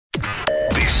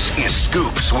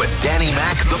Scoops with Danny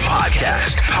Mac, the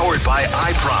podcast, powered by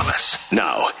I Promise.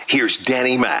 Now, here's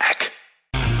Danny Mac.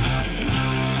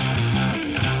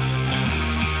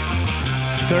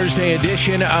 Thursday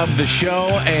edition of the show,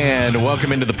 and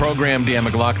welcome into the program. Dan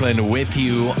McLaughlin with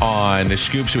you on the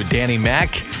Scoops with Danny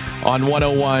Mac on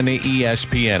 101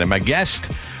 ESPN. And my guest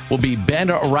will be Ben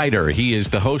Reiter. He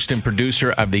is the host and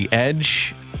producer of The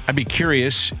Edge. I'd be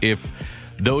curious if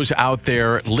those out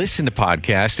there listen to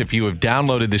podcasts, if you have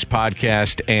downloaded this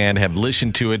podcast and have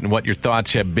listened to it and what your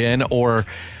thoughts have been, or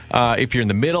if you're in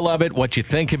the middle of it, what you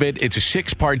think of it. It's a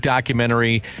 6-part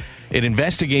documentary. It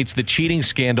investigates the cheating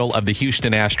scandal of the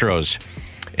Houston Astros.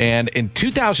 And in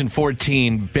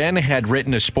 2014, Ben had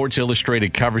written a Sports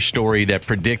Illustrated cover story that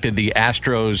predicted the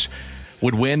Astros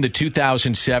would win the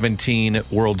 2017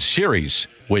 World Series,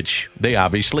 which they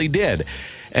obviously did.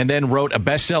 And then wrote a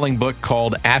best-selling book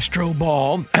called Astro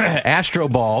Ball,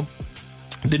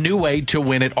 The New Way to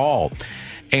Win It All.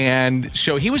 And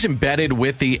so he was embedded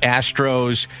with the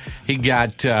Astros. He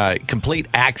got complete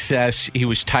access. He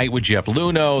was tight with Jeff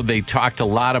Luhnow. They talked a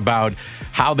lot about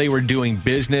how they were doing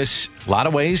business. A lot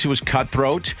of ways it was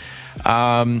cutthroat.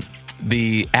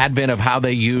 The advent of how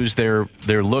they use their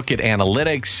look at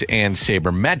analytics and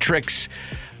sabermetrics,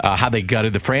 how they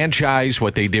gutted the franchise,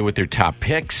 what they did with their top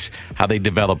picks, how they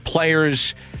developed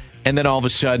players, and then all of a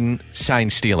sudden,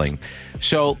 sign stealing.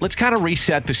 So let's kind of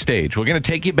reset the stage. We're going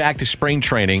to take you back to spring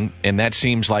training, and that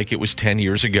seems like it was 10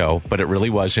 years ago, but it really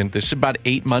wasn't. This is about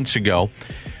 8 months ago.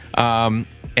 And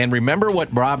remember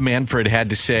what Rob Manfred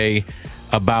had to say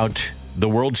about the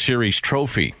World Series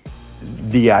trophy.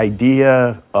 The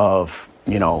idea of,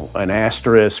 an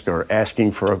asterisk or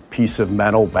asking for a piece of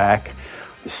metal back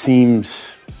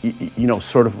seems,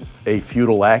 sort of a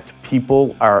futile act.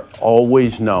 People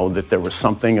always know that there was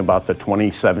something about the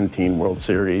 2017 World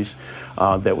Series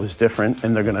that was different,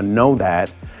 and they're going to know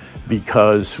that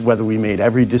because whether we made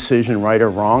every decision right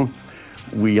or wrong,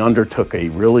 we undertook a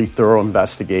really thorough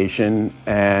investigation,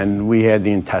 and we had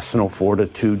the intestinal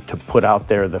fortitude to put out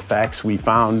there the facts we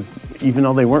found, even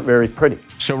though they weren't very pretty.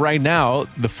 So right now,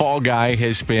 the fall guy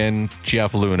has been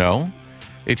Jeff Luhnow.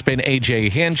 It's been A.J.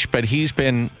 Hinch, but he's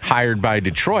been hired by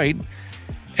Detroit.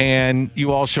 And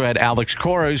you also had Alex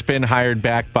Cora, who's been hired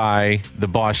back by the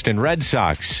Boston Red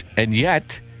Sox. And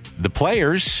yet, the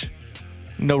players,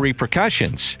 no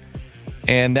repercussions.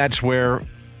 And that's where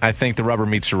I think the rubber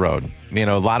meets the road.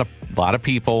 A lot of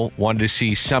people wanted to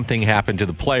see something happen to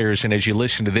the players. And as you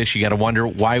listen to this, you got to wonder,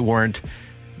 why weren't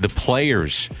the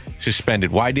players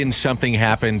suspended? Why didn't something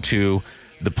happen to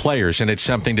the players? And it's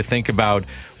something to think about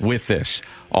with this.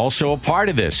 Also, a part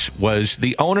of this was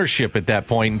the ownership at that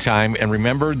point in time. And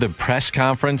remember the press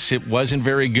conference? It wasn't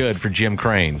very good for Jim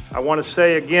Crane. I want to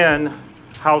say again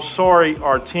how sorry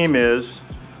our team is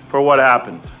for what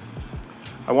happened.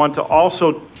 I want to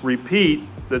also repeat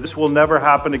that this will never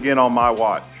happen again on my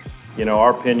watch.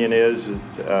 Our opinion is,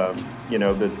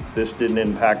 that this didn't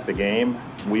impact the game.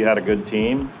 We had a good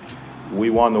team. We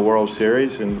won the World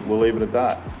Series, and we'll leave it at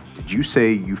that. Did you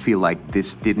say you feel like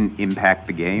this didn't impact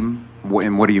the game?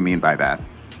 And what do you mean by that?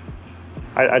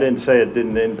 I didn't say it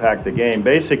didn't impact the game.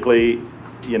 Basically,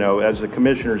 as the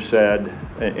commissioner said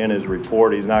in his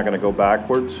report, he's not going to go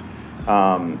backwards.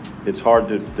 It's hard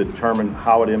to determine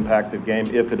how it impacted the game,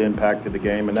 if it impacted the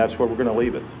game, and that's where we're going to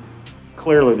leave it.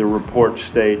 Clearly, the report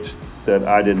states that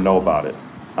I didn't know about it.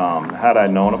 Had I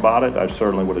known about it, I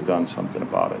certainly would have done something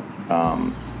about it.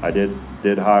 I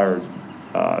did hire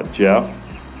Jeff.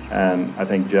 And I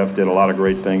think Jeff did a lot of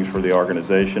great things for the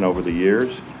organization over the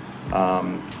years.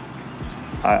 No,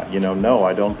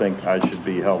 I don't think I should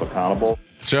be held accountable.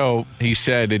 So he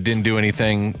said it didn't do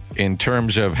anything in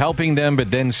terms of helping them,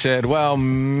 but then said, well,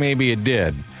 maybe it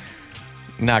did.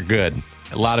 Not good.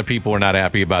 A lot of people were not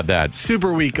happy about that.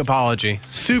 Super weak apology.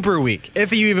 Super weak,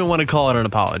 if you even want to call it an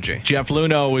apology. Jeff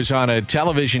Luhnow was on a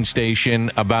television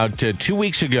station about 2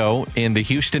 weeks ago in the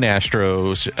Houston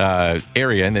Astros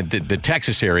area, in the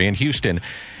Texas area in Houston.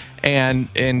 And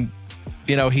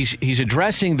he's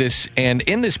addressing this. And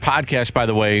in this podcast, by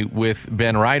the way, with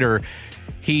Ben Reiter,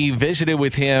 he visited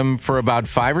with him for about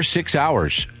 5 or 6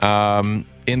 hours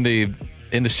in the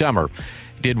summer.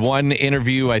 Did one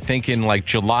interview, I think, in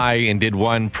July, and did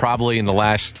one probably in the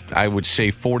last, I would say,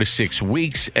 4 to 6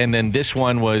 weeks. And then this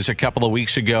one was a couple of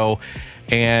weeks ago.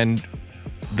 And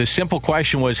the simple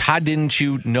question was, how didn't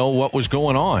you know what was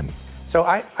going on? So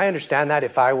I understand that.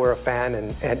 If I were a fan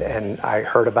and I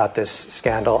heard about this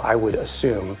scandal, I would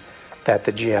assume that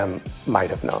the GM might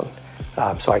have known.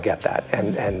 So I get that.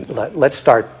 And let's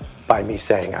start by me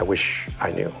saying I wish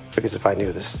I knew, because if I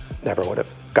knew, this never would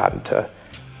have gotten to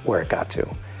where it got to.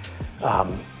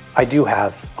 I do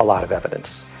have a lot of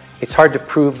evidence. It's hard to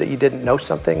prove that you didn't know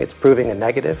something. It's proving a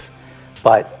negative.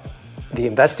 But the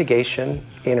investigation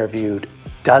interviewed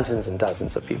dozens and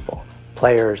dozens of people,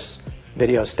 players,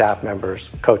 video staff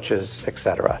members, coaches,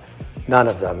 etc. None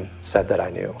of them said that I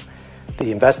knew.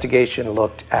 The investigation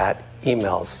looked at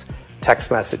emails,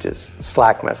 text messages,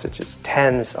 Slack messages,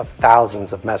 tens of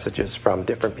thousands of messages from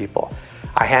different people.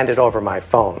 I handed over my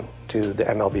phone to the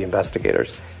MLB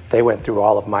investigators. They went through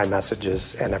all of my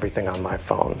messages and everything on my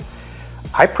phone.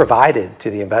 I provided to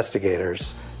the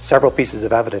investigators several pieces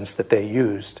of evidence that they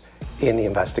used in the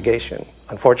investigation.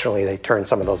 Unfortunately, they turned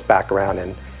some of those back around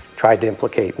and tried to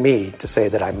implicate me to say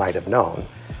that I might have known.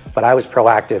 But I was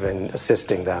proactive in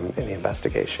assisting them in the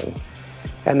investigation.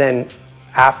 And then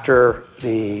after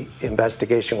the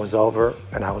investigation was over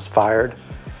and I was fired,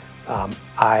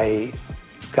 I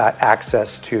got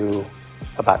access to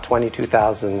about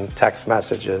 22,000 text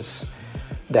messages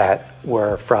that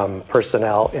were from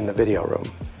personnel in the video room.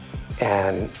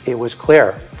 And it was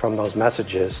clear from those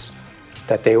messages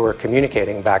that they were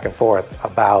communicating back and forth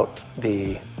about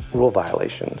the rule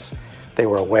violations. They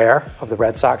were aware of the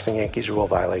Red Sox and Yankees rule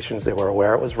violations. They were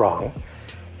aware it was wrong.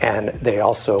 And they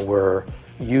also were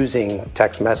using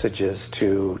text messages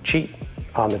to cheat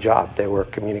on the job. They were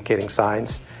communicating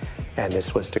signs, and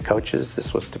this was to coaches,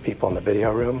 this was to people in the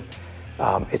video room.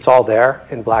 It's all there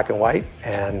in black and white,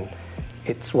 and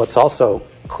it's what's also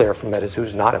clear from it is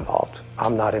who's not involved.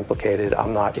 I'm not implicated.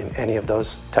 I'm not in any of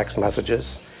those text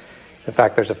messages. In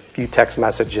fact, there's a few text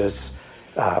messages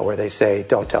where they say,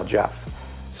 "Don't tell Jeff."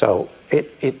 So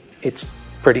it's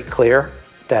pretty clear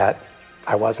that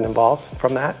I wasn't involved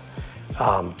from that.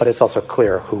 But it's also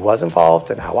clear who was involved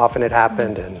and how often it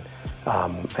happened and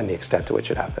the extent to which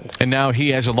it happened. And now he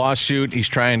has a lawsuit. He's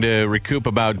trying to recoup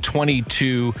about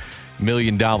 $22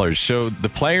 million. So the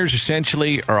players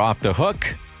essentially are off the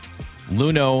hook.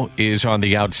 Luno is on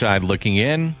the outside looking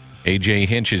in. A.J.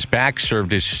 Hinch is back,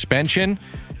 served his suspension.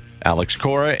 Alex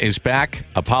Cora is back,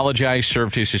 apologized,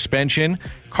 served his suspension.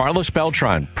 Carlos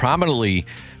Beltran, prominently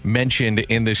mentioned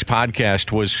in this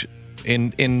podcast, was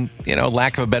in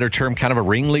lack of a better term, kind of a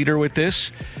ringleader with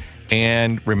this.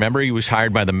 And remember, he was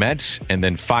hired by the Mets and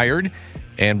then fired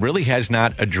and really has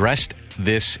not addressed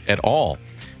this at all.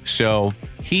 So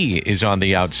he is on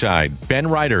the outside. Ben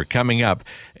Reiter coming up,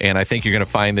 and I think you're going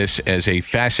to find this as a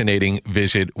fascinating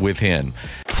visit with him.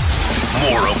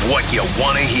 More of what you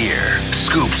want to hear.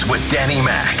 Scoops with Danny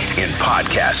Mac in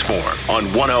podcast form on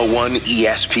 101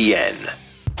 ESPN.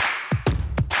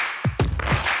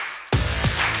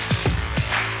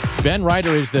 Ben Reiter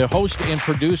is the host and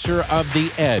producer of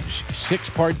The Edge,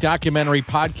 6-part documentary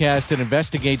podcast that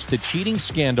investigates the cheating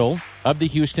scandal of the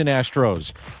Houston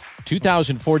Astros.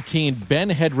 2014, Ben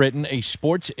had written a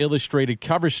Sports Illustrated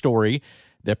cover story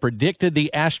that predicted the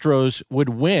Astros would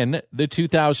win the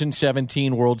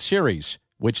 2017 World Series,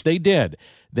 which they did.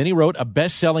 Then he wrote a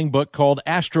best-selling book called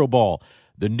Astro Ball,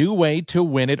 The New Way to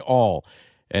Win It All.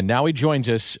 And now he joins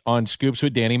us on Scoops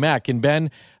with Danny Mac. And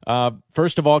Ben,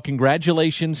 first of all,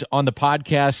 congratulations on the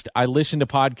podcast. I listen to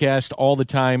podcasts all the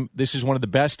time. This is one of the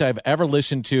best I've ever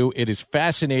listened to. It is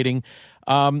fascinating.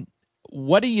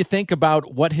 What do you think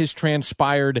about what has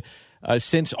transpired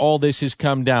since all this has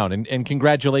come down? And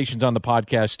congratulations on the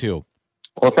podcast, too.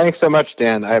 Well, thanks so much,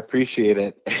 Dan. I appreciate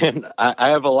it. And I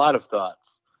have a lot of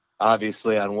thoughts,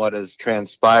 obviously, on what has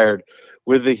transpired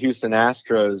with the Houston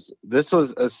Astros. This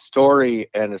was a story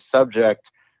and a subject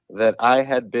that I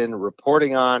had been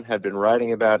reporting on, had been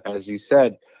writing about, as you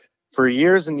said, for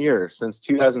years and years, since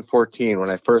 2014,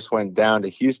 when I first went down to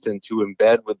Houston to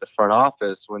embed with the front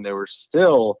office when they were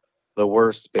still the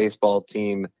worst baseball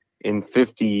team in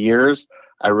 50 years.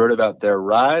 I wrote about their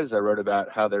rise. I wrote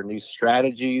about how their new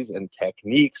strategies and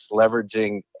techniques,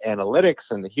 leveraging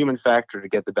analytics and the human factor to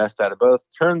get the best out of both,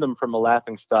 turned them from a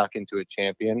laughingstock into a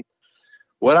champion.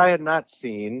 What I had not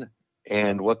seen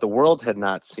and what the world had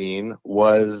not seen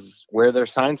was where their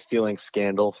sign stealing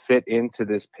scandal fit into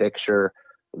this picture.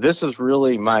 This is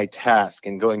really my task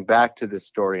in going back to this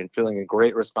story and feeling a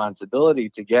great responsibility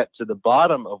to get to the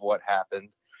bottom of what happened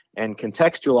and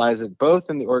contextualize it both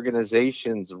in the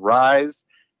organization's rise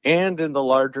and in the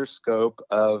larger scope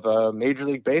of Major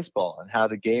League Baseball and how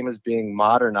the game is being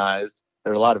modernized.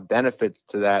 There are a lot of benefits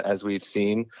to that, as we've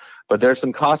seen, but there's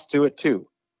some cost to it too.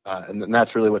 And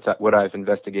that's really what I've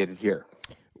investigated here.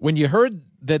 When you heard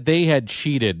that they had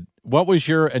cheated, what was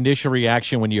your initial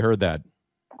reaction when you heard that?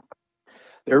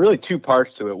 There are really two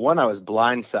parts to it. One, I was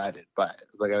blindsided by it. It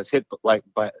was like I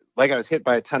was hit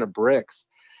by a ton of bricks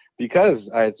because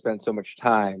I had spent so much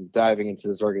time diving into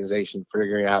this organization,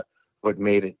 figuring out what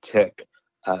made it tick.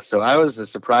 So I was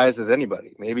as surprised as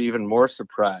anybody, maybe even more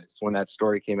surprised when that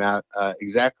story came out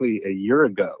exactly a year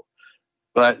ago.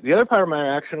 But the other part of my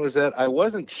reaction was that I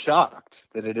wasn't shocked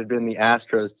that it had been the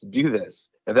Astros to do this,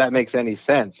 if that makes any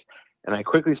sense. And I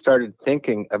quickly started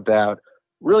thinking about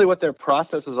really what their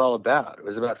process was all about. It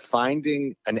was about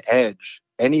finding an edge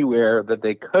anywhere that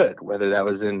they could, whether that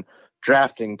was in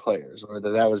drafting players, or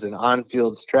whether that was in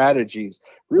on-field strategies,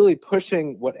 really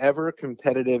pushing whatever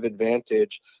competitive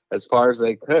advantage as far as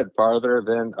they could, farther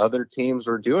than other teams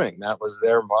were doing. That was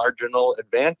their marginal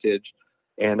advantage.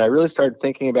 And I really started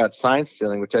thinking about sign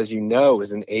stealing, which, as you know,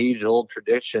 is an age-old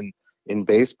tradition in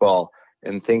baseball,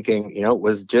 and thinking,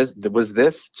 was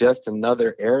this just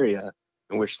another area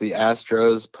in which the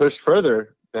Astros pushed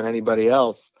further than anybody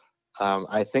else?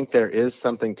 I think there is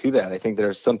something to that. I think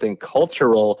there's something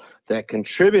cultural that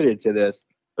contributed to this.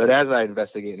 But as I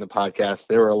investigate in the podcast,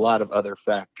 there were a lot of other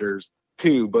factors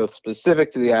too, both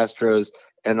specific to the Astros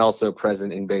and also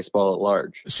present in baseball at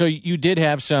large. So you did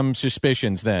have some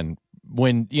suspicions then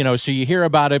when, so you hear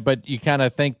about it, but you kind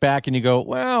of think back and you go,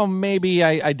 well, maybe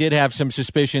I did have some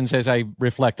suspicions as I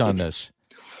reflect on this.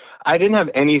 I didn't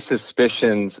have any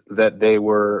suspicions that they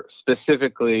were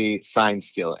specifically sign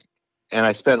stealing. And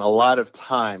I spent a lot of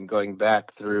time going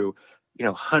back through,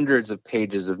 hundreds of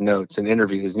pages of notes and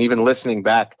interviews, and even listening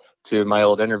back to my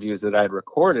old interviews that I had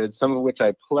recorded, some of which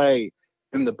I play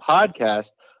in the podcast,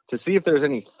 to see if there's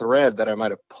any thread that I might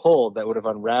have pulled that would have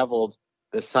unraveled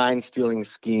the sign stealing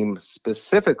scheme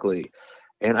specifically.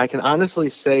 And I can honestly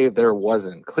say there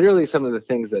wasn't. Clearly, some of the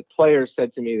things that players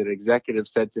said to me, that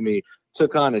executives said to me,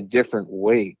 took on a different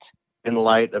weight in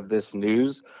light of this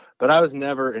news. But I was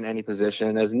never in any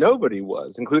position, as nobody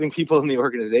was, including people in the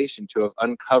organization, to have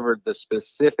uncovered the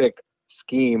specific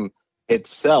scheme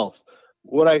itself.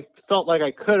 What I felt like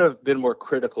I could have been more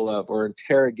critical of or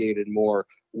interrogated more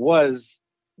was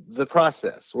the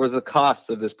process, was the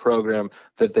costs of this program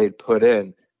that they'd put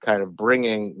in, kind of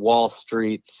bringing Wall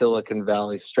Street, Silicon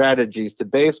Valley strategies to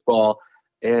baseball,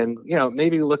 and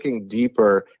maybe looking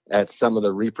deeper at some of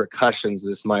the repercussions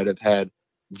this might have had.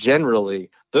 Generally,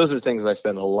 those are things that I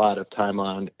spend a lot of time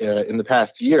on in the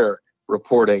past year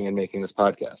reporting and making this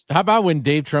podcast. How about when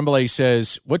Dave Tremblay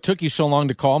says, "What took you so long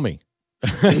to call me?"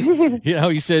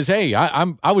 He says, "Hey,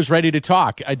 I was ready to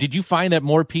talk." Did you find that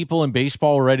more people in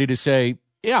baseball were ready to say,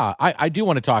 "Yeah, I do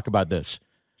want to talk about this"?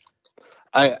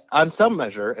 On some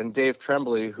measure, and Dave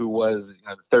Tremblay, who was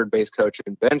the third base coach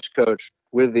and bench coach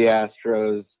with the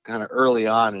Astros kind of early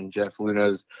on in Jeff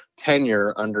Luhnow's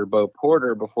tenure under Bo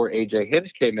Porter before A.J.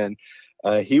 Hinch came in,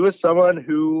 he was someone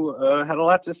who had a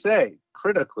lot to say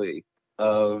critically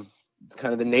of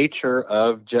kind of the nature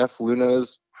of Jeff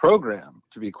Luhnow's program,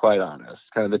 to be quite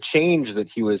honest, kind of the change that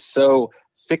he was so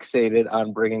fixated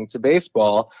on bringing to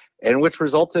baseball, and which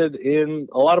resulted in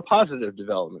a lot of positive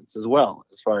developments as well,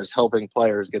 as far as helping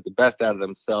players get the best out of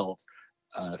themselves,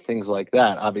 things like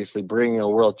that. Obviously, bringing a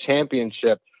world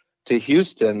championship to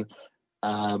Houston.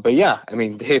 But yeah,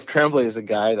 Dave Tremblay is a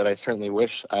guy that I certainly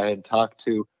wish I had talked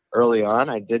to early on.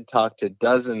 I did talk to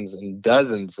dozens and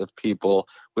dozens of people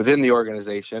within the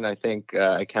organization. I think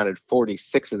I counted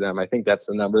 46 of them. I think that's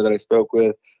the number that I spoke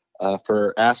with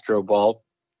for Astro Ball.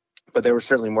 But there were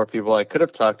certainly more people I could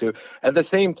have talked to. At the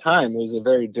same time, it was a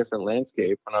very different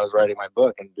landscape when I was writing my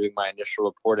book and doing my initial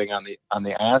reporting on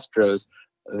the Astros.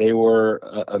 They were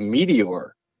a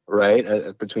meteor,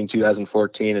 right, between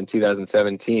 2014 and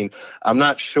 2017. I'm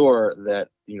not sure that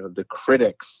the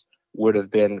critics would have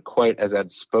been quite as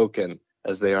outspoken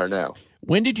as they are now.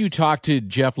 When did you talk to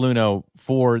Jeff Luhnow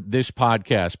for this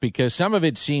podcast? Because some of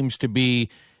it seems to be,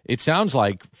 it sounds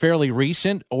like, fairly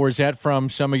recent, or is that from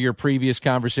some of your previous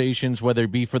conversations, whether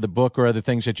it be for the book or other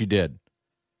things that you did?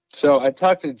 So I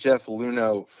talked to Jeff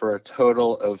Luhnow for a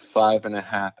total of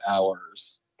 5.5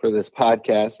 hours for this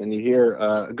podcast, and you hear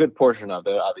a good portion of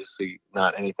it, obviously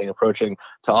not anything approaching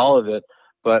to all of it,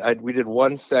 but we did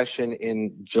one session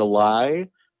in July,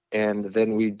 and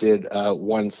then we did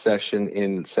one session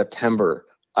in September,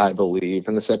 I believe.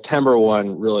 And the September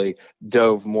one really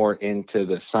dove more into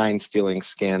the sign stealing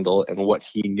scandal and what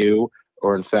he knew,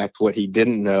 or in fact, what he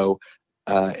didn't know.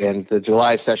 And the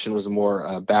July session was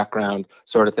more background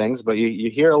sort of things, but you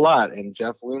hear a lot. And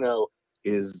Jeff Luhnow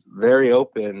is very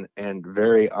open and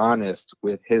very honest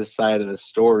with his side of the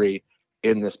story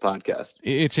in this podcast.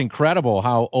 It's incredible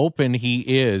how open he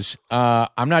is.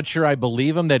 I'm not sure I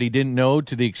believe him that he didn't know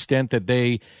to the extent that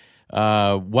they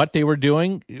what they were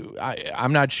doing.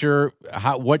 I'm not sure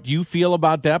what you feel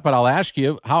about that, but I'll ask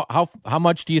you, how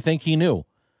much do you think he knew?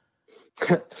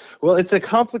 Well, it's a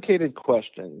complicated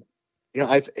question.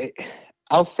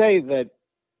 I'll say that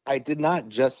I did not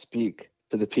just speak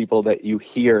to the people that you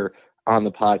hear on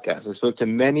the podcast. I spoke to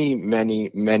many,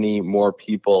 many, many more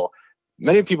people,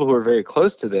 many people who are very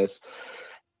close to this.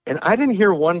 And I didn't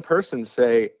hear one person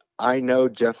say, I know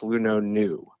Jeff Luhnow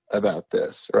knew about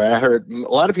this, right? I heard a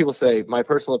lot of people say, my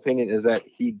personal opinion is that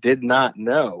he did not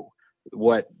know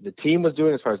what the team was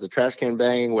doing as far as the trash can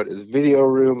banging, what his video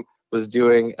room was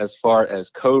doing as far as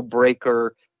code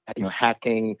breaker,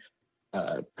 hacking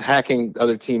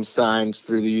other teams' signs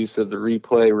through the use of the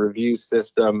replay review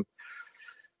system.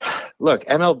 Look,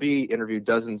 MLB interviewed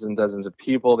dozens and dozens of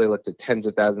people. They looked at tens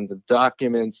of thousands of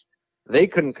documents. They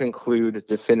couldn't conclude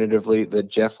definitively that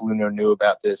Jeff Luhnow knew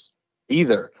about this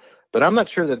either. But I'm not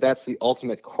sure that that's the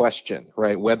ultimate question,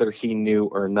 right? Whether he knew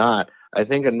or not. I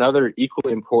think another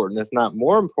equally important, if not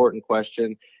more important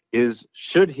question is,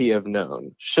 should he have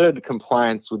known? Should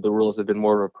compliance with the rules have been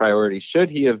more of a priority? Should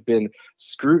he have been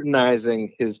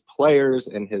scrutinizing his players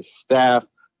and his staff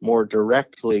more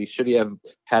directly? Should he have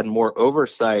had more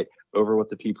oversight over what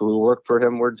the people who work for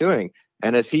him were doing?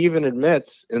 And as he even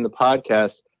admits in the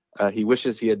podcast, he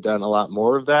wishes he had done a lot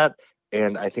more of that.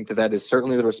 And I think that that is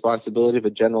certainly the responsibility of a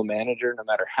general manager, no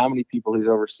matter how many people he's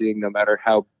overseeing, no matter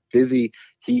how busy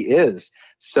he is.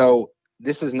 So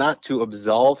this is not to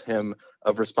absolve him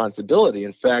of responsibility.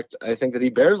 In fact, I think that he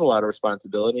bears a lot of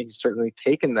responsibility. He's certainly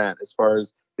taken that as far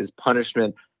as his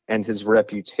punishment and his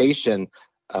reputation.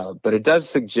 But it does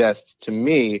suggest to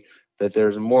me that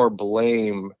there's more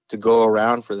blame to go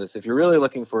around for this. If you're really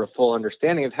looking for a full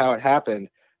understanding of how it happened,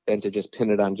 than to just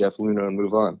pin it on Jeff Luhnow and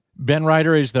move on. Ben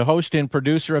Reiter is the host and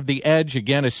producer of The Edge.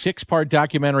 Again, a 6-part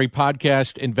documentary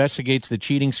podcast investigates the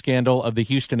cheating scandal of the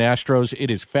Houston Astros. It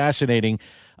is fascinating.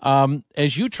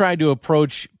 As you tried to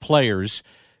approach players,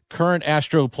 current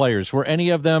Astro players, were any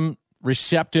of them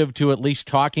receptive to at least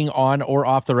talking on or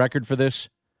off the record for this?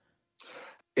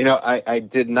 I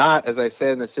did not, as I said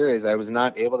in the series, I was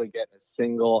not able to get a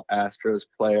single Astros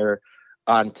player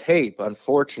on tape,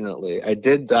 unfortunately. I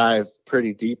did dive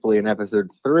pretty deeply in episode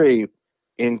 3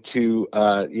 into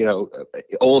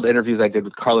old interviews I did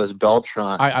with Carlos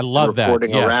Beltran. I love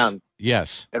that.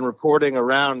 Yes. And reporting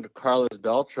around Carlos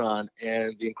Beltran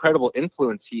and the incredible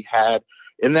influence he had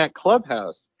in that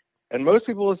clubhouse. And most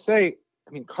people will say,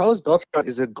 Carlos Beltran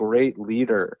is a great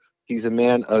leader. He's a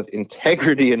man of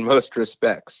integrity in most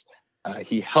respects.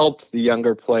 He helped the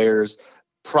younger players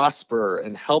prosper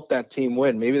and help that team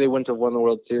win. Maybe they wouldn't have won the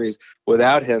World Series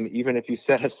without him, even if you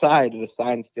set aside the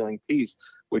sign-stealing piece,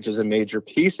 which is a major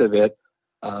piece of it.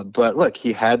 But look,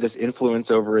 he had this influence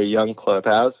over a young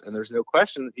clubhouse, and there's no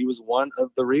question that he was one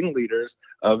of the ringleaders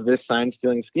of this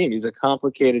sign-stealing scheme. He's a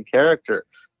complicated character.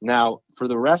 Now, for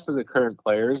the rest of the current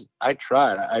players, I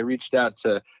tried. I reached out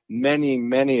to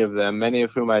many of them, many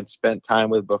of whom I'd spent time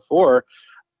with before.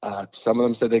 Some of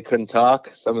them said they couldn't talk.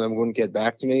 Some of them wouldn't get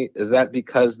back to me. Is that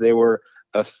because they were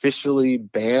officially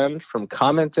banned from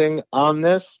commenting on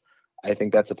this? I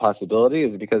think that's a possibility.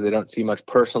 Is it because they don't see much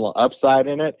personal upside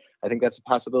in it? I think that's a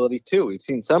possibility too. We've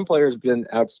seen some players been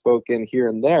outspoken here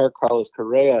and there, Carlos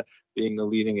Correa being the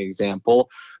leading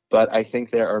example. But I think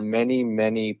there are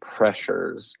many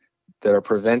pressures that are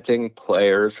preventing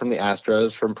players from the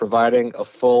Astros from providing a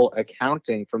full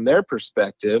accounting from their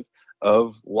perspective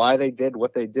of why they did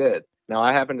what they did. Now,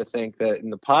 I happen to think that in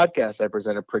the podcast, I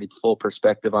present a pretty full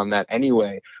perspective on that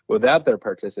anyway, without their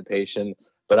participation.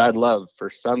 But I'd love for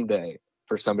someday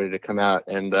for somebody to come out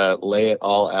and lay it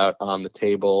all out on the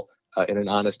table in an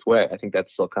honest way. I think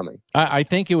that's still coming. I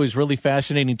think it was really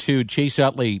fascinating, too, Chase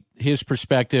Utley, his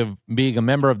perspective being a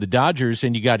member of the Dodgers,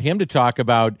 and you got him to talk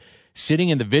about sitting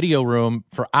in the video room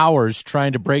for hours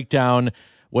trying to break down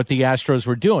what the Astros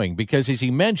were doing. Because, as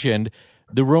he mentioned,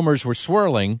 the rumors were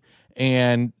swirling,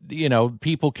 and,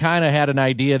 people kind of had an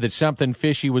idea that something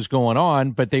fishy was going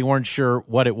on, but they weren't sure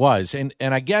what it was. And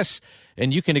I guess,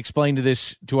 and you can explain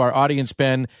to our audience,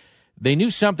 Ben, they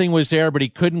knew something was there, but he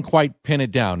couldn't quite pin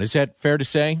it down. Is that fair to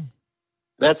say?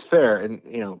 That's fair.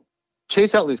 And,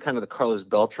 Chase Utley is kind of the Carlos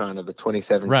Beltran of the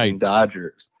 2017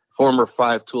 Dodgers, former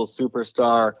 5-tool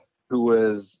superstar who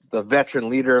was the veteran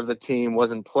leader of the team,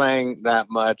 wasn't playing that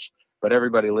much, but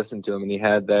everybody listened to him, and he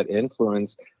had that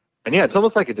influence. And yeah, it's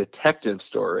almost like a detective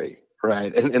story,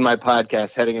 right? In my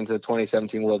podcast, heading into the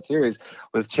 2017 World Series,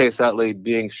 with Chase Utley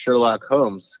being Sherlock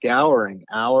Holmes, scouring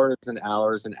hours and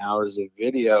hours and hours of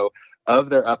video of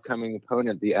their upcoming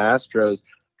opponent, the Astros,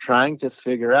 trying to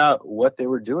figure out what they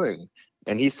were doing.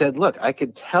 And he said, look, I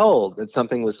could tell that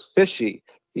something was fishy.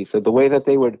 He said the way that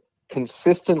they would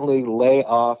consistently lay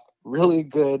off really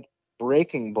good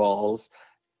breaking balls,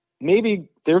 maybe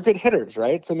they're good hitters,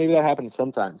 right? So maybe that happens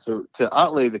sometimes. So to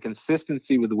Utley, the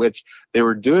consistency with which they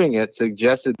were doing it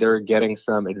suggested they were getting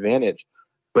some advantage,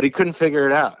 but he couldn't figure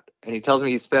it out. And he tells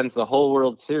me he spends the whole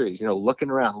World Series,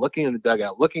 looking around, looking in the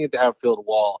dugout, looking at the outfield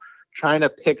wall, trying to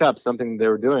pick up something they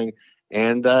were doing.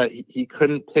 and he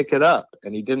couldn't pick it up,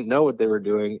 and he didn't know what they were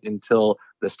doing until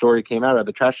the story came out of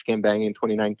the trash can bang in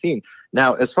 2019.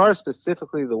 Now, as far as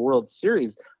specifically the World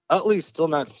Series, Utley's still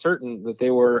not certain that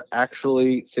they were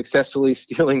actually successfully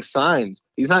stealing signs.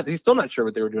 He's still not sure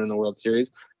what they were doing in the World Series.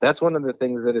 That's one of the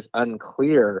things that is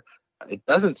unclear. It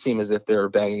doesn't seem as if they were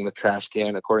banging the trash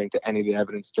can, according to any of the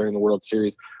evidence during the World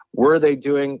Series. Were they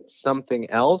doing something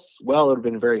else? Well, it would have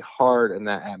been very hard in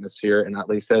that atmosphere, and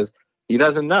Utley says he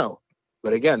doesn't know.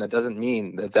 But again, that doesn't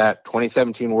mean that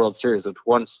 2017 World Series, which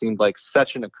once seemed like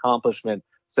such an accomplishment,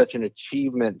 such an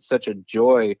achievement, such a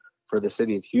joy for the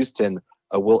city of Houston,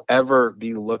 will ever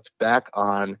be looked back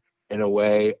on in a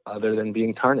way other than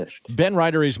being tarnished. Ben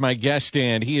Reiter is my guest,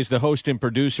 and he is the host and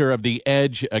producer of The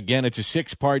Edge. Again, it's a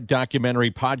 6-part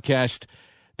documentary podcast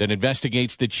that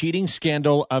investigates the cheating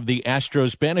scandal of the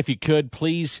Astros. Ben, if you could,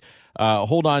 please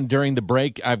hold on during the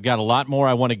break. I've got a lot more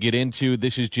I want to get into.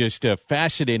 This is just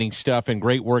fascinating stuff and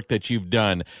great work that you've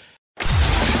done.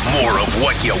 More of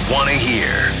what you want to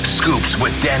hear. Scoops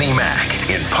with Danny Mac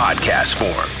in podcast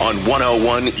form on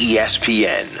 101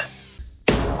 ESPN.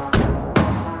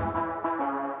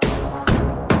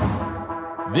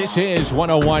 This is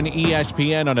 101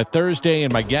 ESPN on a Thursday,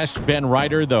 and my guest, Ben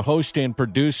Reiter, the host and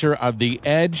producer of The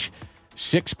Edge,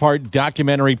 6-part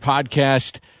documentary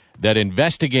podcast that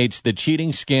investigates the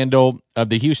cheating scandal of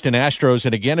the Houston Astros.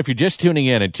 And again, if you're just tuning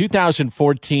in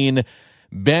 2014,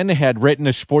 Ben had written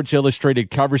a Sports Illustrated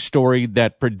cover story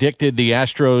that predicted the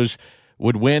Astros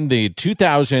would win the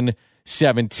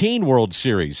 2017 World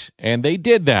Series, and they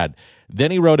did that.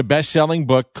 Then he wrote a best-selling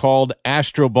book called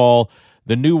Astro Ball,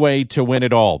 The New Way to Win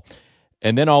It All.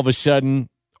 And then all of a sudden,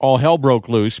 all hell broke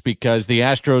loose because the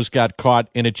Astros got caught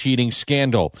in a cheating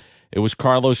scandal. It was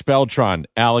Carlos Beltran,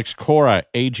 Alex Cora,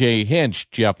 A.J.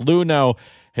 Hinch. Jeff Luhnow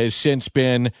has since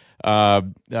been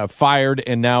fired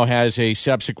and now has a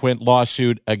subsequent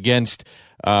lawsuit against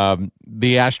the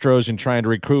Astros and trying to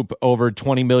recoup over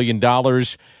 $20 million.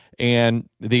 And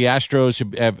the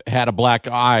Astros have had a black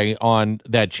eye on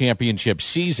that championship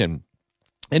season.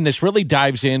 And this really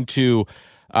dives into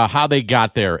how they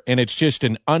got there. And it's just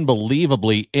an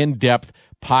unbelievably in-depth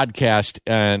podcast.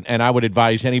 And I would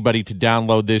advise anybody to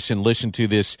download this and listen to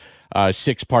this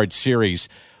 6-part series.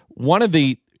 One of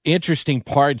the interesting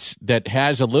parts that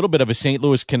has a little bit of a St.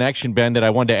 Louis connection, Ben, that I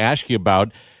wanted to ask you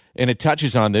about, and it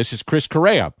touches on this, is Chris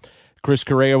Correa. Chris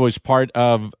Correa was part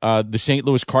of the St.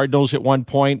 Louis Cardinals at one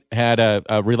point, had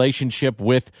a relationship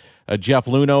with Jeff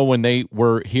Luhnow when they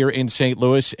were here in St.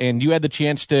 Louis, and you had the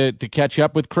chance to catch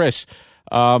up with Chris.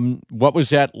 What was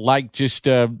that like, just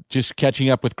catching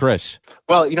up with Chris?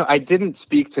 Well, I didn't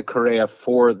speak to Correa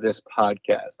for this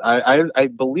podcast. I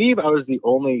believe I was the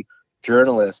only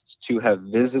journalist to have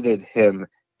visited him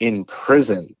in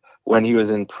prison. When he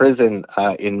was in prison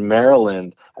in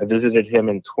Maryland, I visited him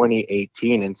in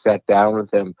 2018 and sat down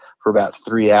with him for about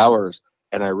 3 hours.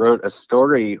 And I wrote a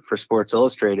story for Sports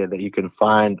Illustrated that you can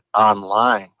find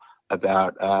online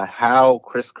about how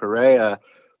Chris Correa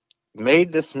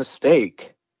made this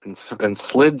mistake and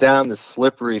slid down the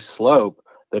slippery slope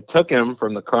that took him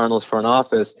from the Cardinals front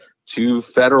office to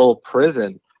federal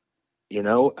prison.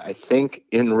 I think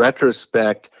in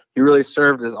retrospect, he really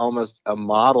served as almost a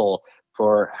model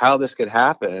for how this could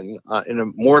happen in a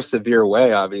more severe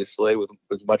way, obviously, with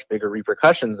much bigger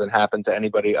repercussions than happened to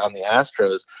anybody on the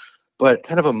Astros, but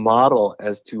kind of a model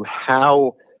as to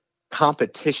how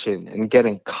competition and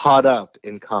getting caught up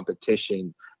in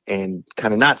competition and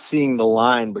kind of not seeing the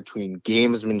line between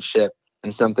gamesmanship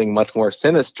and something much more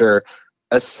sinister,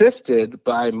 assisted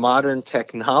by modern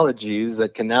technologies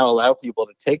that can now allow people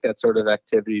to take that sort of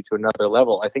activity to another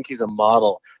level. I think he's a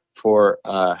model for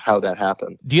how that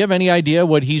happened. Do you have any idea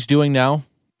what he's doing now?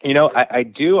 I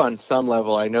do on some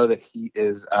level. I know that he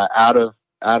is out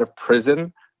of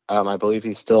prison. I believe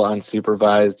he's still on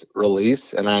supervised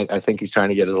release, and I think he's trying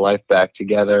to get his life back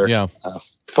together. Yeah.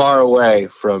 Far away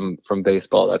from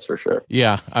baseball, that's for sure.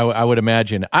 Yeah, I would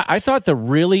imagine. I thought the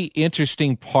really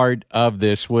interesting part of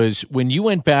this was when you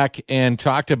went back and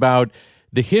talked about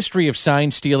the history of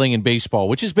sign stealing in baseball,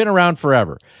 which has been around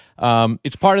forever.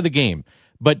 It's part of the game.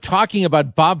 But talking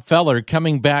about Bob Feller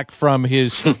coming back from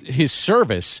his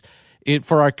service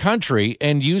for our country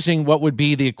and using what would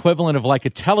be the equivalent of like a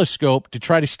telescope to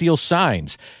try to steal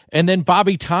signs. And then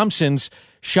Bobby Thompson's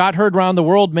shot heard around the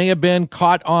world may have been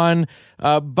caught on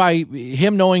by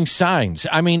him knowing signs.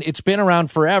 I mean, it's been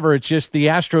around forever. It's just the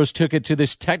Astros took it to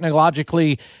this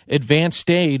technologically advanced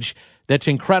stage that's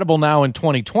incredible now in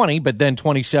 2020, but then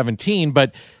 2017.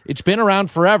 But it's been around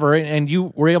forever, and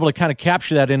you were able to kind of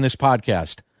capture that in this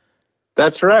podcast.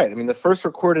 That's right. I mean, the first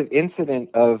recorded incident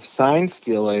of sign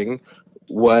stealing,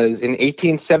 was in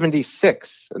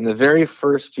 1876, in the very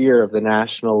first year of the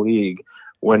National League,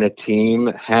 when a team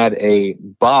had a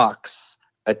box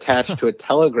attached to a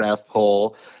telegraph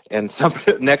pole and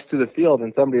somebody next to the field,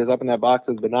 and somebody was up in that box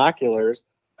with binoculars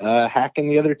hacking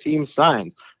the other team's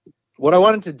signs. What I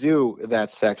wanted to do in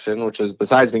that section, which was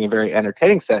besides being a very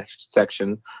entertaining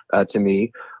section to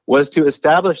me, was to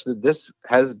establish that this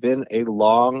has been a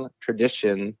long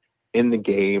tradition in the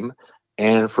game.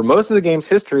 And for most of the game's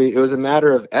history, it was a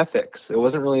matter of ethics. It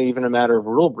wasn't really even a matter of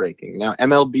rule breaking. Now,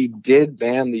 MLB did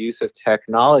ban the use of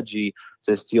technology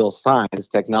to steal signs,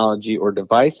 technology or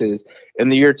devices, in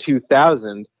the year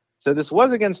 2000. So this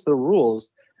was against the rules,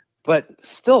 but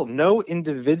still no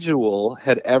individual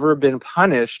had ever been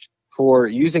punished for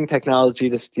using technology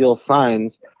to steal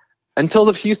signs until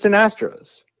the Houston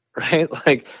Astros, right?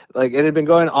 Like it had been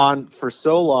going on for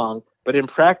so long, but in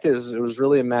practice, it was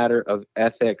really a matter of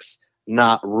ethics,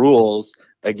 not rules.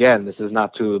 Again, this is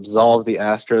not to absolve the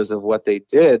Astros of what they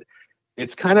did.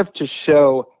 It's kind of to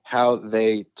show how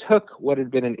they took what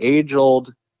had been an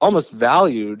age-old, almost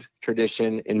valued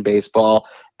tradition in baseball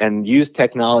and used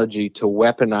technology to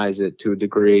weaponize it to a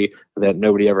degree that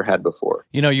nobody ever had before.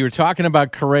 You know, you were talking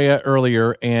about Correa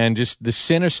earlier and just the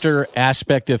sinister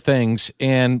aspect of things,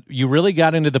 and you really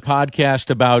got into the podcast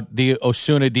about the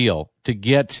Osuna deal to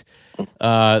get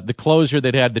the closer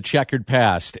that had the checkered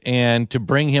past and to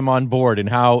bring him on board, and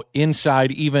how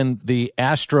inside even the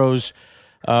Astros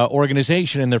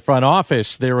organization in their front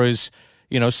office, there was,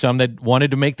 some that wanted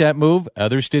to make that move,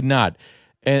 others did not.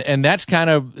 And that's kind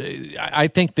of, I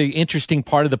think, the interesting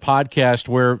part of the podcast,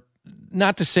 where,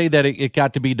 not to say that it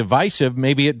got to be divisive,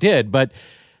 maybe it did, but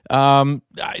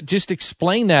just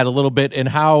explain that a little bit and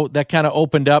how that kind of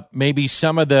opened up maybe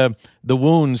some of the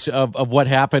wounds of what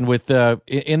happened with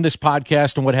in this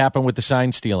podcast and what happened with the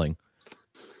sign stealing.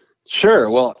 Sure.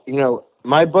 Well,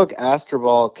 my book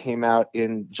Astroball came out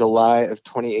in July of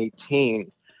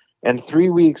 2018. And 3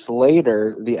 weeks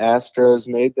later, the Astros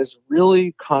made this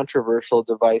really controversial,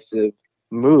 divisive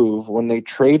move when they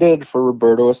traded for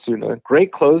Roberto Osuna,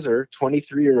 great closer,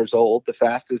 23 years old,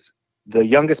 the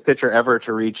youngest pitcher ever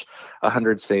to reach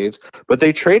 100 saves. But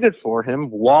they traded for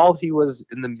him while he was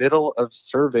in the middle of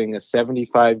serving a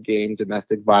 75-game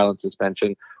domestic violence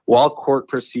suspension, while court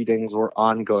proceedings were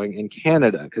ongoing in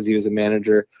Canada, because he was a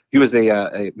member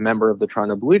of the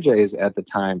Toronto Blue Jays at the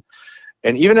time.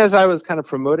 And even as I was kind of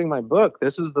promoting my book,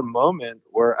 this was the moment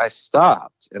where I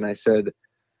stopped and I said,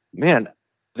 man,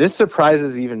 this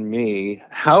surprises even me.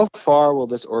 How far will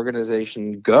this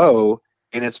organization go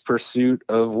in its pursuit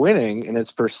of winning, in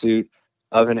its pursuit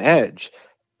of an edge?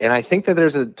 And I think that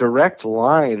there's a direct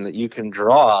line that you can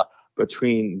draw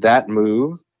between that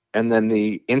move and then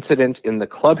the incident in the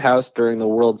clubhouse during the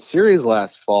World Series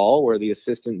last fall, where the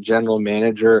assistant general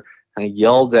manager kind of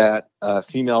yelled at a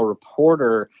female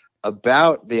reporter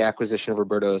about the acquisition of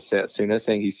Roberto Osuna,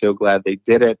 saying he's so glad they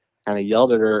did it, kind of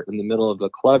yelled at her in the middle of the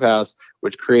clubhouse,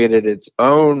 which created its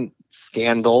own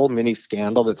mini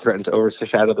scandal that threatened to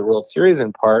overshadow the World Series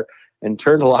in part and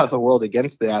turned a lot of the world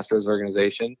against the Astros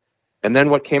organization. And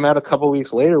then what came out a couple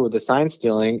weeks later with the sign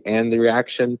stealing and the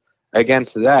reaction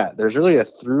against that. There's really a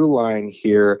through line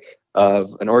here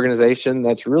of an organization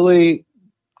that's really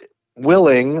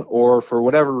willing, or for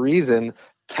whatever reason,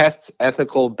 tests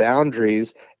ethical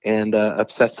boundaries and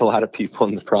upsets a lot of people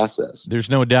in the process.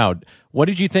 There's no doubt. What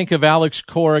did you think of Alex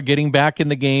Cora getting back in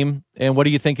the game, and what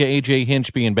do you think of A.J.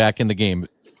 Hinch being back in the game?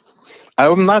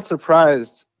 I'm not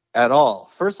surprised at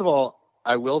all. First of all,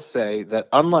 I will say that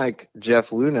unlike Jeff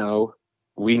Luhnow,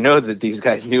 we know that these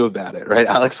guys knew about it, right?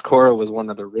 Alex Cora was one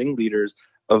of the ringleaders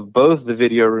of both the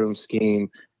video room scheme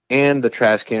and the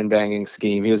trash can banging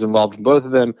scheme. He was involved in both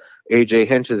of them. A.J.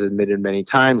 Hinch has admitted many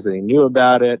times that he knew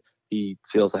about it. He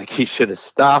feels like he should have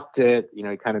stopped it. He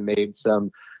kind of made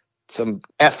some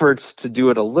efforts to do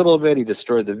it a little bit. He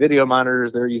destroyed the video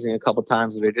monitors they're using a couple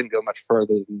times, and they didn't go much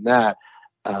further than that.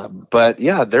 But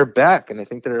yeah, they're back, and I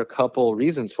think there are a couple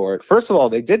reasons for it. First of all,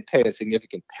 they did pay a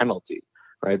significant penalty,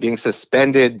 right? Being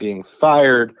suspended, being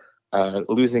fired,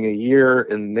 losing a year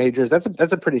in majors, that's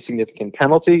a pretty significant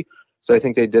penalty. So I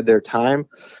think they did their time.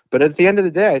 But at the end of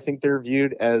the day, I think they're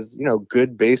viewed as,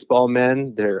 good baseball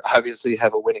men. They obviously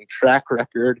have a winning track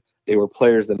record. They were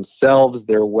players themselves.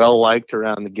 They're well-liked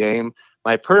around the game.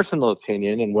 My personal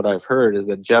opinion and what I've heard is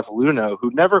that Jeff Luhnow,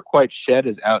 who never quite shed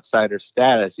his outsider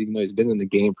status, even though he's been in the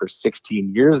game for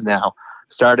 16 years now,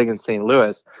 starting in St.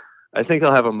 Louis, I think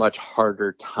he'll have a much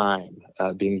harder time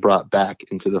being brought back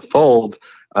into the fold.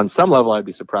 On some level, I'd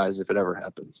be surprised if it ever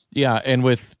happens. Yeah, and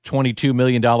with $22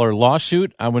 million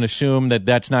lawsuit, I would assume that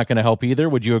that's not going to help either.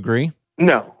 Would you agree?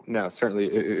 No, certainly.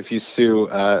 If you sue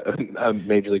a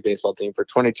Major League Baseball team for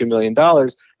 $22 million,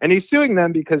 and he's suing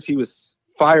them because he was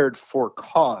fired for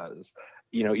cause,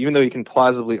 even though you can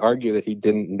plausibly argue that he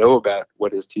didn't know about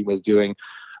what his team was doing,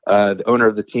 the owner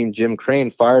of the team, Jim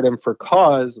Crane, fired him for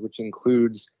cause, which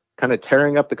includes kind of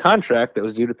tearing up the contract that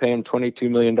was due to pay him $22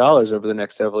 million over the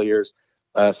next several years.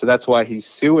 So that's why he's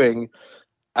suing.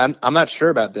 I'm not sure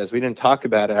about this. We didn't talk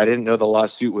about it. I didn't know the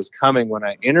lawsuit was coming when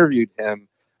I interviewed him.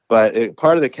 But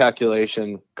part of the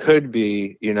calculation could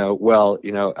be,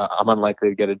 I'm unlikely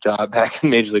to get a job back in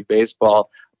Major League Baseball.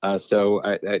 So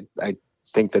I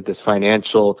think that this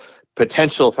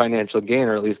potential financial gain,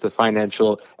 or at least the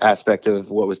financial aspect of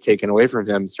what was taken away from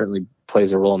him, certainly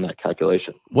plays a role in that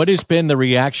calculation. What has been the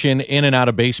reaction in and out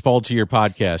of baseball to your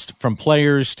podcast, from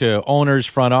players to owners,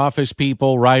 front office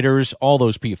people, writers, all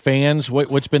those fans?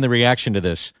 What's been the reaction to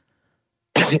this?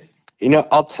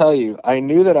 I'll tell you, I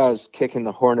knew that I was kicking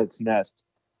the hornet's nest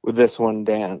with this one,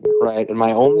 Dan, right? And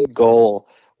my only goal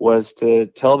was to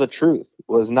tell the truth,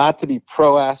 was not to be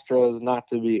pro-Astros, not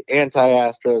to be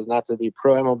anti-Astros, not to be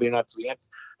pro-MLB, not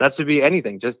to be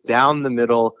anything, just down the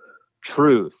middle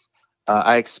truth.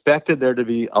 I expected there to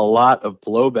be a lot of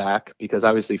blowback because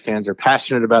obviously fans are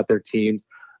passionate about their teams,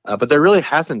 but there really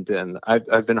hasn't been.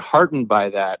 I've been heartened by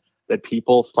that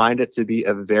people find it to be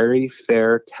a very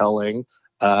fair telling,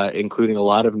 including a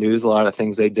lot of news, a lot of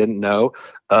things they didn't know,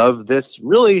 of this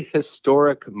really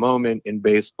historic moment in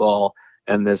baseball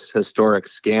and this historic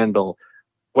scandal.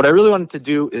 What I really wanted to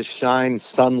do is shine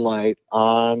sunlight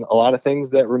on a lot of things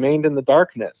that remained in the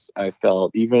darkness, I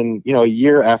felt, even, a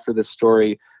year after this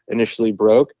story initially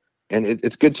broke. And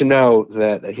it's good to know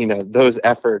that, those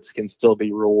efforts can still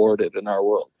be rewarded in our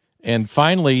world. And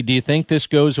finally, do you think this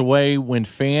goes away when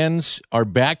fans are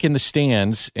back in the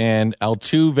stands and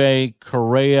Altuve,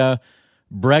 Correa,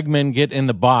 Bregman get in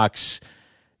the box?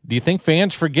 Do you think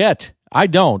fans forget? I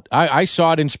don't. I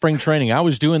saw it in spring training. I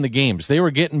was doing the games. They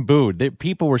were getting booed.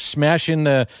 People were smashing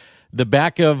the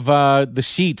back of the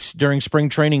seats during spring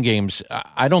training games.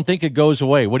 I don't think it goes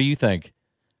away. What do you think?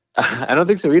 I don't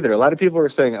think so either. A lot of people were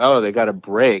saying, they got a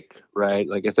break, right?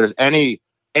 Like if there's any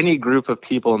group of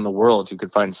people in the world who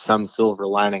could find some silver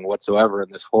lining whatsoever in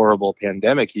this horrible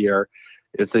pandemic year,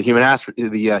 it's the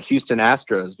Houston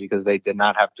Astros, because they did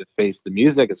not have to face the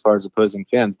music as far as opposing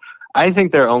fans. I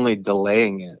think they're only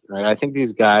delaying it, right? I think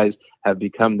these guys have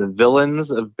become the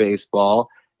villains of baseball.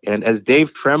 And as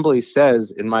Dave Tremblay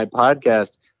says in my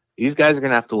podcast, these guys are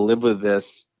going to have to live with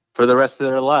this for the rest of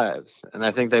their lives. And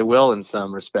I think they will in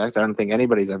some respect. I don't think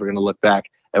anybody's ever going to look back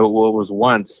at what was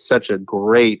once such a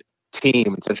great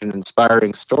team and such an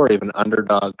inspiring story of an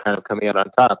underdog kind of coming out on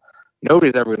top.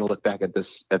 Nobody's ever going to look back at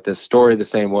this story the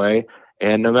same way.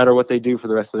 And no matter what they do for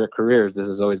the rest of their careers, this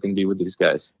is always going to be with these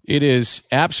guys. It is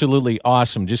absolutely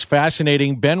awesome. Just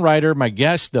fascinating. Ben Reiter, my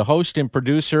guest, the host and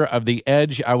producer of The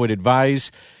Edge. I would advise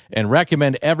and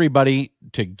recommend everybody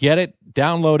to get it,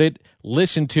 download it,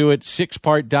 listen to it.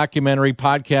 6-part documentary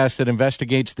podcast that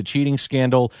investigates the cheating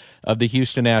scandal of the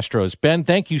Houston Astros. Ben,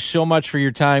 thank you so much for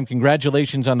your time.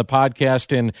 Congratulations on the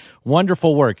podcast and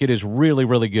wonderful work. It is really,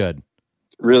 really good.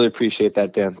 Really appreciate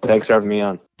that, Dan. Thanks for having me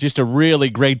on. Just a really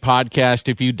great podcast.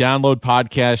 If you download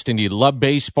podcast and you love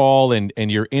baseball and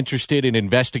you're interested in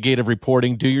investigative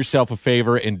reporting, do yourself a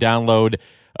favor and download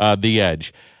The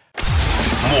Edge.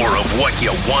 More of what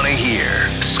you want to hear.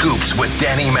 Scoops with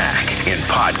Danny Mac in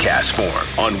podcast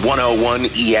form on 101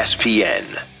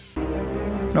 ESPN.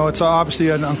 No, it's obviously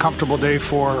an uncomfortable day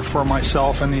for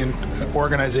myself and the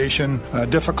organization. A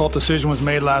difficult decision was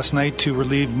made last night to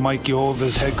relieve Mike Yeo of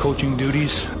his head coaching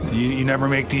duties. You never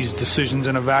make these decisions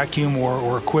in a vacuum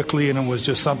or quickly, and it was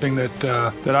just something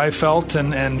that I felt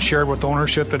and shared with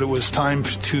ownership that it was time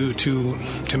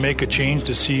to make a change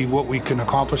to see what we can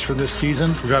accomplish for this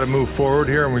season. We got to move forward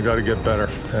here, and we got to get better,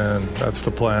 and that's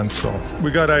the plan. So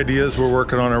we got ideas. We're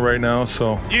working on it right now.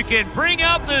 So you can bring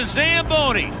out the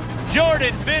Zamboni.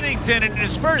 Jordan Binnington, in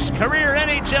his first career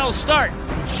NHL start,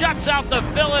 shuts out the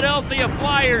Philadelphia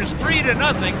Flyers 3-0.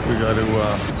 We got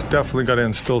to definitely got to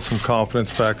instill some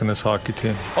confidence back in this hockey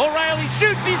team. O'Reilly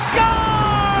shoots, he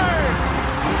scores!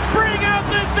 Bring out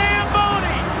the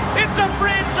Zamboni! It's a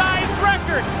franchise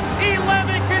record,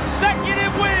 11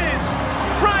 consecutive wins.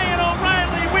 Ryan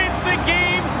O'Reilly wins the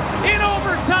game in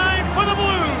overtime for the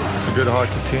Blues. It's a good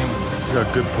hockey team. We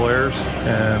got good players,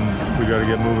 and we got to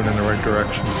get moving in the right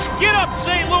direction. Get up,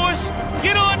 St. Louis.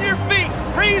 Get on your feet.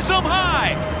 Raise them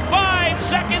high. 5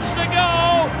 seconds to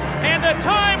go, and the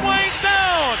time winds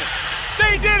down.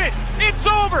 They did it. It's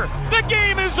over. The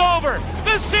game is over.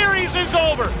 The series is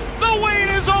over. The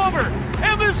wait is over.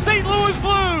 And the St. Louis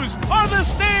Blues are the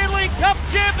Stanley Cup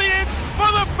champions. Giants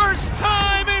for the first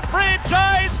time in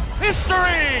franchise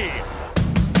history.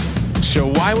 So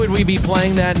why would we be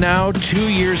playing that now? 2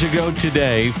 years ago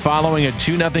today, following a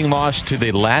 2-0 loss to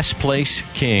the last-place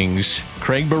Kings,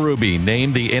 Craig Berube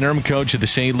named the interim coach of the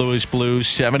St. Louis Blues,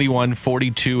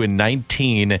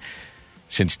 71-42-19,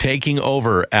 since taking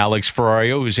over Alex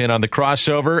Ferrario, who's in on the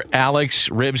crossover. Alex,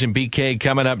 Ribs, and BK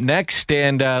coming up next,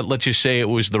 and let's just say it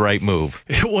was the right move.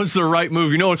 It was the right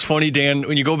move. You know what's funny, Dan?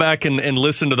 When you go back and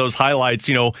listen to those highlights,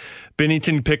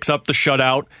 Binnington picks up the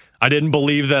shutout. I didn't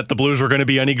believe that the Blues were going to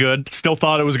be any good. Still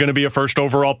thought it was going to be a first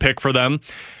overall pick for them.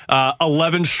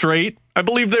 11 straight. I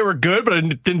believed they were good, but I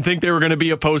didn't think they were going to be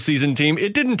a postseason team.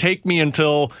 It didn't take me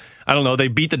until, they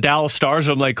beat the Dallas Stars.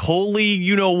 I'm like, holy,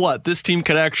 you know what? This team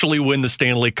could actually win the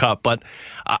Stanley Cup. But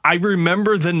I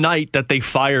remember the night that they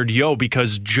fired Yo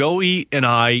because Joey and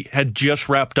I had just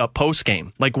wrapped up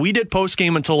postgame. Like, we did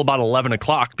postgame until about 11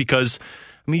 o'clock because,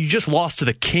 you just lost to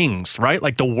the Kings, right?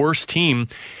 Like the worst team.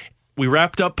 We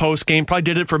wrapped up post-game, probably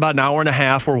did it for about an hour and a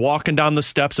half. We're walking down the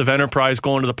steps of Enterprise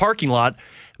going to the parking lot.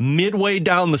 Midway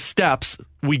down the steps,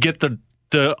 we get the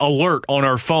alert on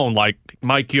our phone, like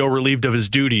Mike Yeo relieved of his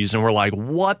duties. And we're like,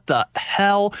 what the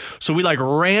hell? So we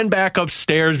ran back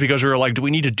upstairs because we were like, do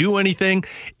we need to do anything?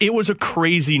 It was a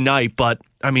crazy night. But,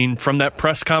 from that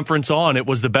press conference on, it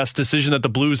was the best decision that the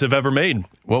Blues have ever made.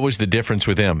 What was the difference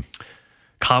with him?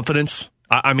 Confidence.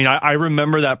 I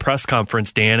remember that press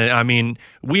conference, Dan. And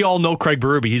we all know Craig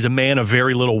Berube. He's a man of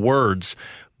very little words.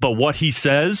 But what he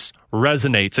says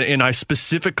resonates. And I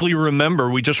specifically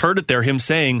remember, we just heard it there, him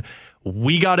saying,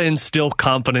 we got to instill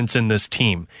confidence in this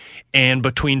team. And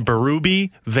between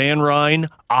Berube, Van Ryn,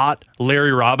 Ott,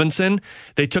 Larry Robinson,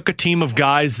 they took a team of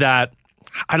guys that,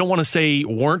 I don't want to say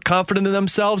weren't confident in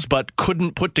themselves, but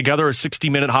couldn't put together a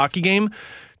 60-minute hockey game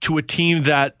to a team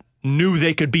that knew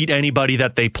they could beat anybody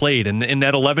that they played in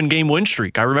that 11-game win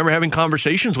streak. I remember having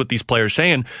conversations with these players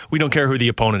saying, we don't care who the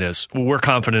opponent is. We're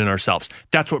confident in ourselves.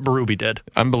 That's what Berube did.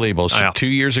 Unbelievable. Oh, yeah. 2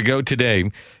 years ago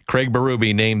today, Craig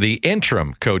Berube named the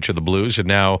interim coach of the Blues, and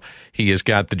now he has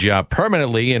got the job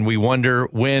permanently, and we wonder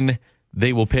when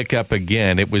they will pick up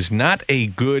again. It was not a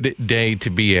good day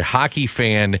to be a hockey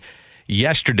fan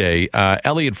yesterday.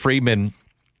 Elliot Friedman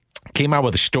came out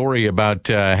with a story about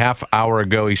a half hour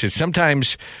ago. He said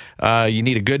sometimes you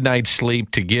need a good night's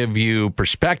sleep to give you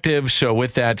perspective. So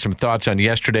with that, some thoughts on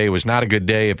yesterday. It was not a good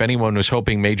day. If anyone was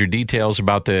hoping major details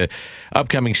about the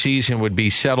upcoming season would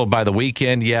be settled by the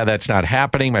weekend, that's not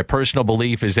happening. My personal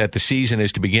belief is that the season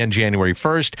is to begin January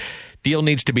 1st. Deal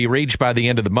needs to be reached by the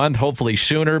end of the month, hopefully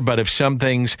sooner, but if some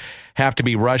things have to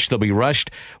be rushed, they'll be rushed.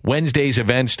 Wednesday's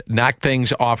events knock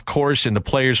things off course, and the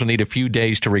players will need a few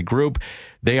days to regroup.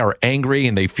 They are angry,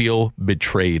 and they feel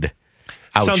betrayed.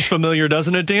 Ouch. Sounds familiar,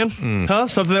 doesn't it, Dan? Huh?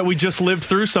 Something that we just lived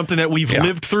through, something that we've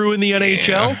lived through in the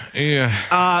NHL?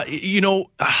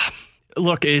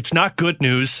 Look, it's not good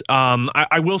news.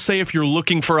 I will say if you're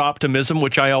looking for optimism,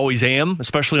 which I always am,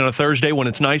 especially on a Thursday when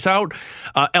it's nice out,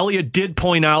 Elliot did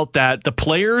point out that the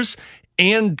players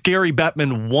and Gary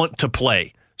Bettman want to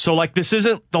play. So, this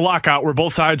isn't the lockout where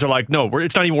both sides are like, no,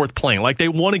 it's not even worth playing. They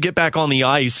want to get back on the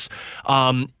ice.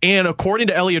 And according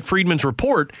to Elliot Friedman's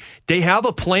report, they have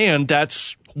a plan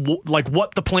that's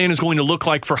what the plan is going to look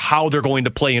like for how they're going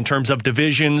to play in terms of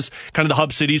divisions, kind of the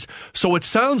hub cities. So it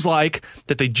sounds like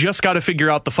that they just got to figure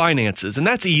out the finances. And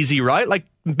that's easy, right?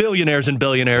 Billionaires and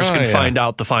billionaires can find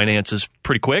out the finances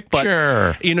pretty quick. But,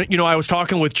 sure. I was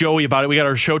talking with Joey about it. We got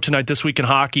our show tonight, This Week in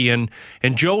Hockey. And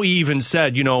Joey even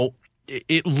said,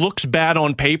 it looks bad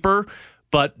on paper,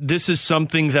 but this is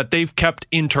something that they've kept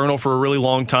internal for a really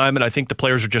long time, and I think the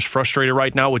players are just frustrated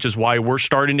right now, which is why we're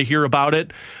starting to hear about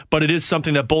it. But it is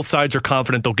something that both sides are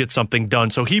confident they'll get something done.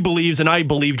 So he believes, and I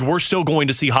believed, we're still going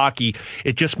to see hockey.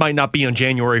 It just might not be on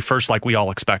January 1st like we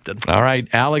all expected. All right,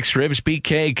 Alex, Ribs,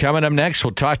 BK coming up next.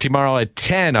 We'll talk to you tomorrow at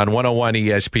 10 on 101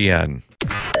 ESPN.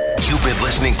 You've been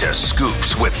listening to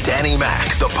Scoops with Danny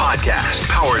Mac, the podcast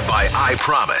powered by I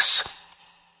Promise.